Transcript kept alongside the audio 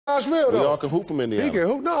That's real, though. We all can hoop from Indiana. He can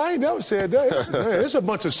hoop. No, I ain't never said that. It's a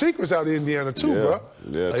bunch of secrets out of Indiana, too, bro.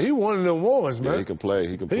 Yeah. Like, he one of them ones, man. Yeah, he can play.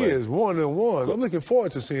 He can play. He is one of them ones. So, I'm looking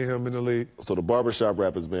forward to seeing him in the league. So the barbershop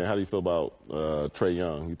rappers, man, how do you feel about Trae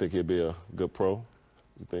Young? You think he'll be a good pro?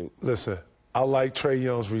 You think? Listen, I like Trae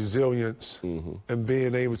Young's resilience and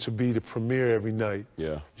being able to be the premier every night.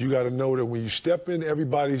 Yeah. You got to know that when you step into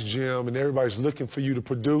everybody's gym and everybody's looking for you to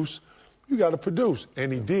produce, you got to produce.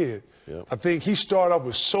 And he did. Yep. I think he started off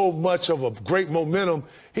with so much of a great momentum.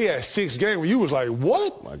 He had 6 games where you was like,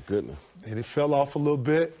 what? My goodness. And it fell off a little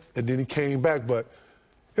bit, and then he came back. But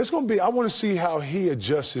it's going to be, I want to see how he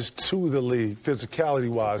adjusts to the league,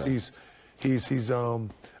 physicality-wise. Okay.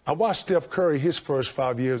 I watched Steph Curry his first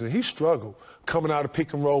 5 years, and he struggled coming out of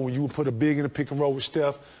pick and roll. When you would put a big in the pick and roll with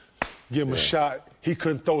Steph, give him a shot. He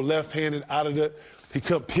couldn't throw left-handed out of the. He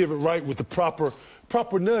couldn't pivot right with the proper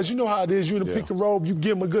nudge. You know how it is. You in the pick and roll, you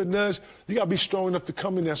give him a good nudge. You got to be strong enough to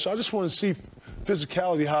come in there. So I just want to see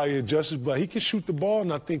physicality, how he adjusts. But he can shoot the ball,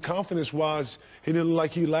 and I think confidence-wise, he didn't look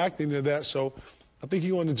like he lacked any of that. So I think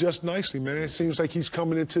he's going to adjust nicely, man. It seems like he's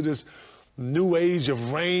coming into this new age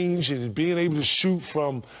of range and being able to shoot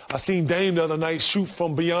from, I seen Dame the other night shoot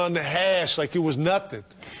from beyond the hash like it was nothing.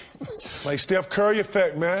 Like Steph Curry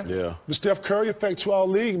effect, man. Yeah. The Steph Curry effect to our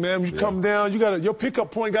league, man. You come down, your pickup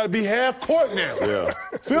point got to be half court now. Yeah.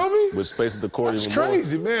 Feel me? With space of the court That's even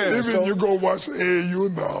crazy, more. man. Even you go watch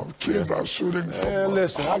AAU now, kids are shooting from Man,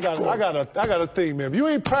 listen, I got a thing, man. If you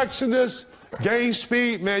ain't practicing this game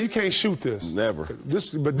speed, man, you can't shoot this. Never.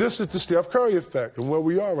 But this is the Steph Curry effect and where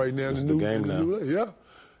we are right now. It's the game now. Yeah.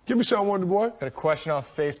 Give me something, Wonder Boy. Got a question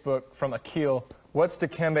off Facebook from Akil. What's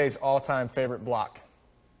Dikembe's all-time favorite block?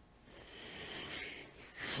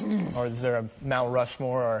 Or is there a Mount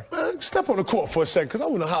Rushmore? Or Man, step on the court for a second, because I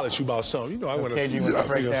want to holler at you about something. You know, I want to. KG wants to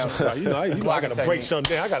break down. You know, I got to break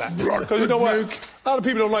something down. Because you know what? A lot of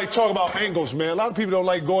people don't like talking about angles, man. A lot of people don't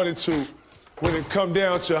like going into when it come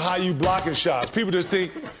down to how you blocking shots. People just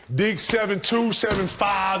think Dig 7'2", 7'5",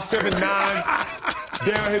 7'9",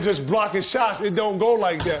 down here just blocking shots. It don't go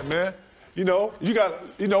like that, man. You know, you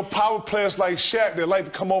got power players like Shaq that like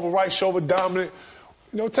to come over right shoulder dominant.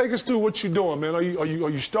 You know, take us through what you're doing, man. Are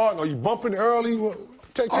you starting? Are you bumping early?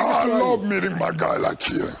 Take us through. I love meeting my guy like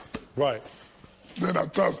here. Right. Then I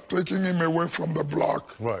start taking him away from the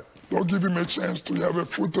block. Right. Don't give him a chance to have a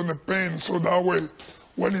foot on the paint, so that way,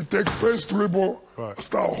 when he take first dribble,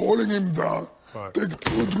 start holding him down. Right. Take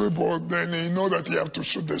 2 dribbles, then he know that he have to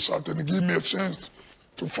shoot the shot and give me a chance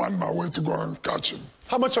to find my way to go and catch him.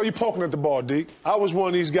 How much are you poking at the ball, Deke? I was one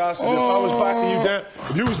of these guys that if I was backing you down,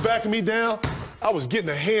 if you was backing me down, I was getting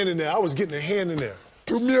a hand in there.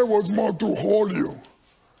 To me, it was more to hold you.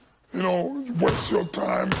 You know, waste your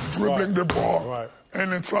time dribbling the ball,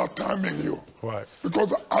 and then start timing you. Right.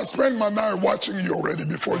 Because I spend my night watching you already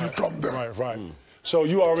before you come there. Right. So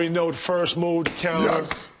you already know the first move, the counter,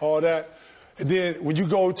 all that. And then when you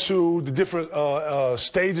go to the different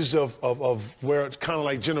stages of where it's kind of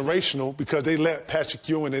like generational, because they let Patrick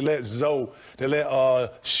Ewing, they let Zoe, they let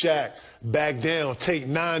Shaq back down, take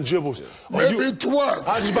 9 dribbles. Maybe 12.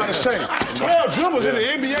 I was just about to say, 12 dribbles in the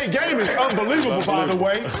NBA game is unbelievable, by the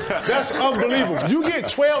way. That's unbelievable. You get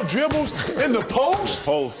 12 dribbles in the post?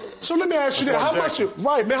 So let me ask you that.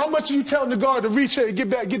 How much are you telling the guard to reach and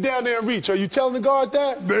get down there and reach? Are you telling the guard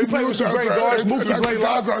that? They you play with some great guards, Mookie play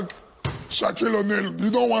guys like Shaquille O'Neal, you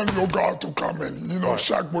don't want your guard to come in. You know,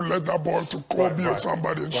 Shaq would let that ball to Kobe or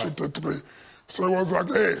somebody and shoot a 3. So it was like,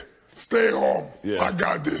 hey, stay home. I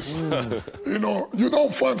got this. You know, you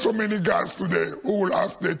don't find so many guys today who will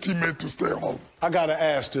ask their teammate to stay home. I gotta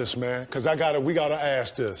ask this, man, because we gotta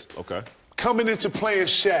ask this. Okay. Coming into playing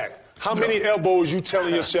Shaq, how many elbows you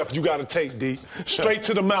telling yourself you gotta take, D? Straight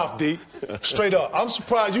to the mouth, D. Straight up. I'm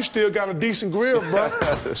surprised you still got a decent grill, bro.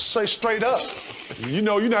 Say straight up. You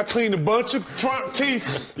know, you're not cleaning a bunch of front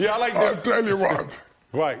teeth. Yeah, I like that. I'll tell you what.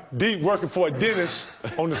 Right. D working for a dentist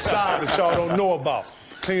on the side that y'all don't know about.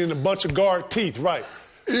 Cleaning a bunch of guard teeth, right.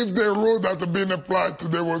 If the rule that had been applied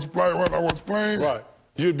today was applied when I was playing. Right.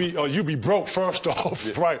 You'd be broke first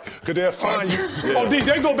off, right? Because they'll find you. Oh, D,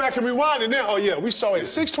 they go back and rewind it now. Oh, yeah, we saw it.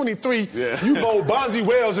 6:23, you bowled Bonzi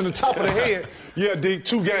Wells in the top of the head. Yeah, D,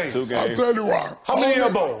 2 games. I'll tell you what. How many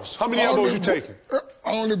elbows? How many elbows you taking?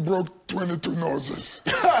 I only broke 22 noses.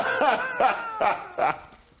 I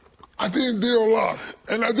didn't do a lot,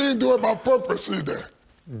 and I didn't do it by purpose either.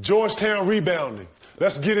 Georgetown rebounding.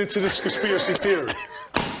 Let's get into this conspiracy theory.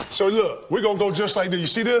 So look, we're gonna go just like this. You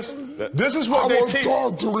see this? This is what they teach. I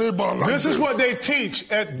was taught to rebound like this. This is what they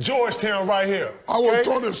teach at Georgetown right here. I was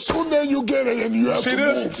taught as soon as you get it and you have to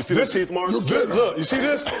move. You see this? Look, you see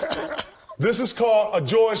this? This is called a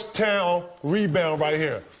Georgetown rebound right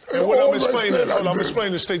here. And what I'm Always explaining stay is, like I'm this.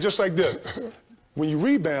 explaining this, stay just like this. When you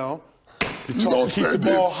rebound, you don't keep stay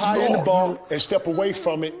the ball this. high in the No, ball and step away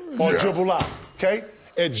from it or dribble out, okay?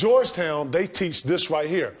 At Georgetown, they teach this right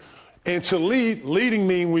here. And to leading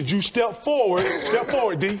means when you step forward,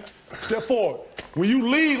 D, step forward. When you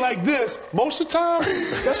lead like this, most of the time,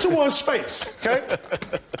 that's the one's face, okay?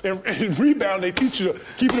 And rebound, they teach you to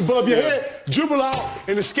keep it above your head, dribble out,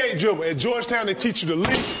 and escape dribble. At Georgetown, they teach you to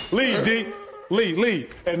lead, D, lead,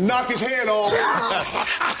 and knock his hand off.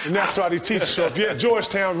 And that's how they teach you. So if you're at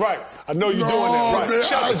Georgetown, right, I know you're doing that, right.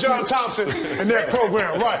 Shout out to John Thompson and that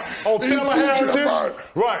program, right. Othello Harrington,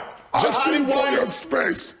 right. Asking Jahadi for your White.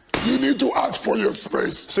 space. You need to ask for your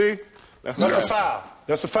space. See? That's a foul.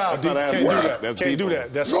 That's a foul, D. Can't do that. Can't do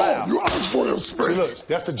that. That's foul. No, you ask for your space. See, look,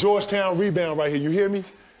 that's a Georgetown rebound right here. You hear me?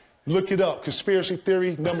 Look it up. Conspiracy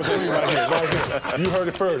theory, number 3 right here, right here. You heard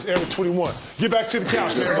it first, Area 21. Get back to the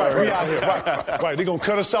couch, man. Right, we out here. Right. They're going to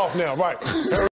cut us off now. Right.